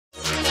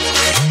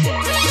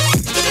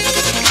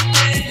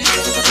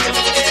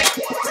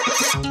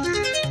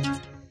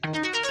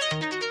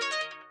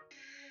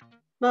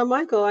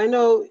Michael, I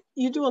know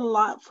you do a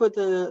lot for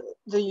the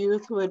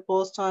youth who at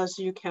Ball Stars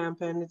Youth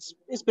Camp, and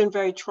it's been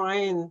very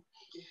trying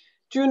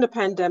during the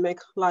pandemic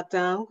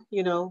lockdown.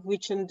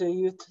 Reaching the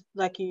youth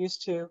like you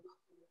used to.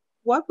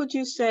 What would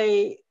you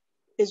say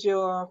is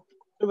your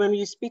when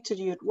you speak to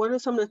the youth? What are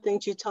some of the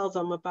things you tell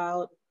them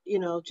about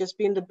just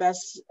being the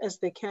best as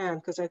they can?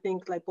 Because I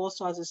think like Ball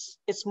Stars is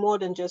it's more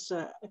than just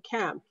a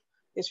camp.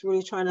 It's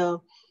really trying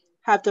to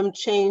have them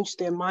change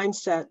their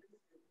mindset.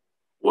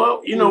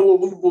 Well, And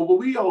what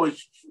we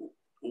always,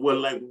 well,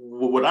 like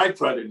what I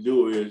try to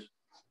do is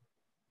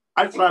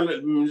I try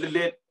to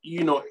let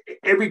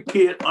every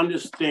kid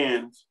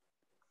understands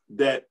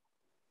that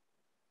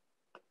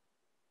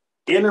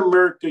in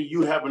America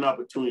you have an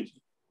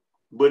opportunity,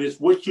 but it's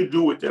what you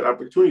do with that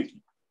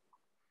opportunity,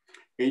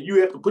 and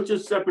you have to put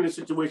yourself in a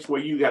situation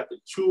where you got to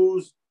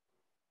choose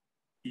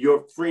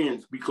your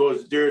friends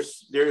because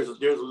there's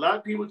a lot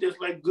of people that's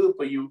like good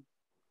for you,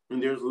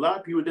 and there's a lot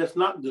of people that's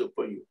not good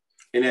for you.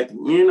 And at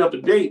the end of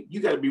the day,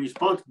 you got to be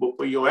responsible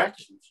for your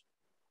actions.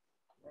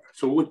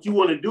 So what you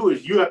want to do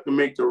is you have to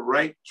make the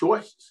right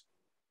choices.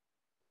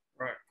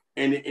 Right.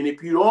 And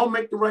if you don't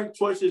make the right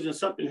choices and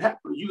something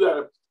happens, you got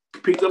to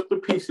pick up the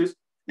pieces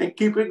and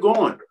keep it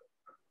going.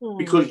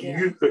 Because yeah.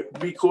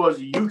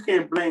 you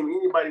can't blame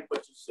anybody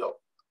but yourself.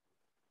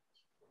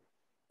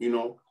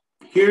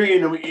 Here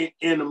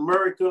in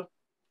America,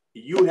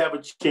 you have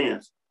a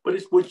chance, but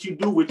it's what you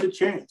do with the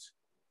chance.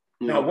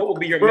 Now, what would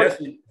be your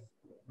message?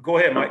 Go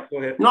ahead, Mike. Go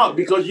ahead. No,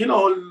 because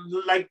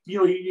like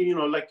you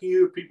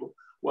hear people.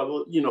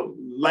 Well,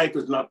 life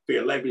is not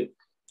fair.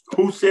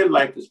 Who said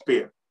life is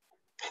fair?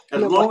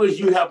 As long as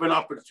you have an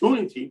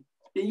opportunity,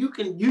 then you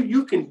can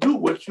do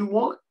what you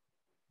want.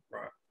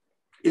 Right.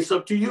 It's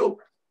up to you.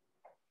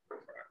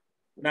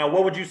 Now,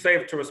 what would you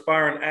say to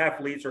aspiring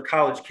athletes or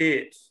college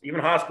kids,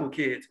 even high school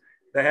kids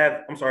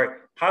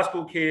high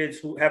school kids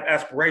who have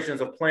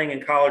aspirations of playing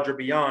in college or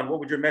beyond? What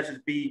would your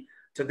message be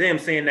to them,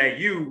 saying that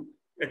you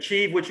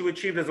achieve what you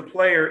achieved as a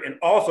player and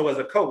also as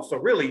a coach? So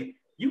really,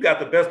 you got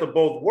the best of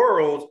both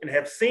worlds and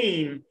have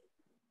seen,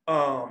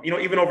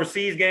 even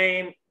overseas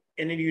game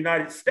and in the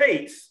United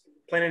States,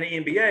 playing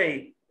in the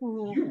NBA,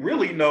 you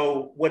really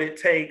know what it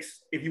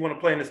takes if you want to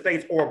play in the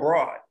States or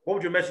abroad. What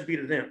would your message be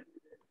to them?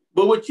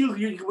 But what you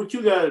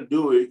got to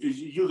do is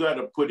you got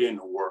to put in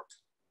the work.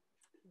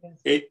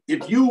 Yes.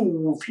 If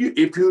you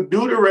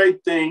do the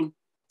right thing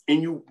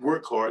and you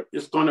work hard,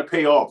 it's going to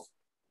pay off.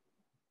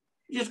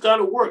 You just got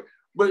to work.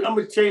 But I'm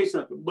going to tell you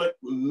something. But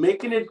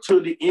making it to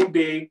the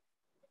NBA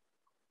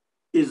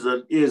is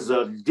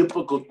a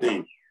difficult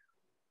thing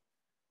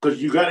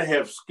because you got to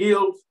have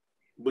skills,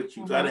 but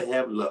you got to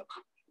have luck.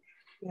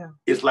 Yeah,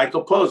 it's like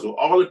a puzzle.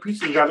 All the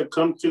pieces got to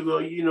come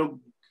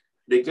to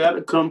they got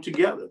to come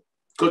together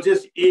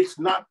because it's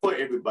not for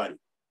everybody.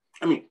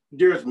 I mean,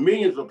 there's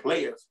millions of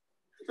players.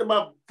 It's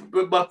about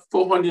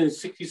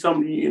 460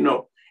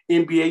 something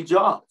NBA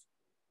jobs.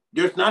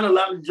 There's not a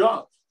lot of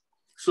jobs,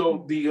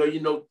 so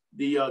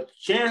the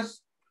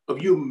chance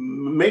of you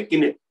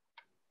making it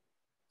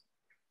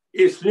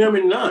is slim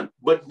and none.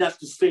 But not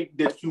to say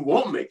that you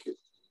won't make it.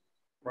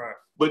 Right.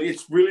 But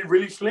it's really,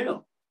 really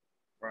slim.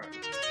 Right.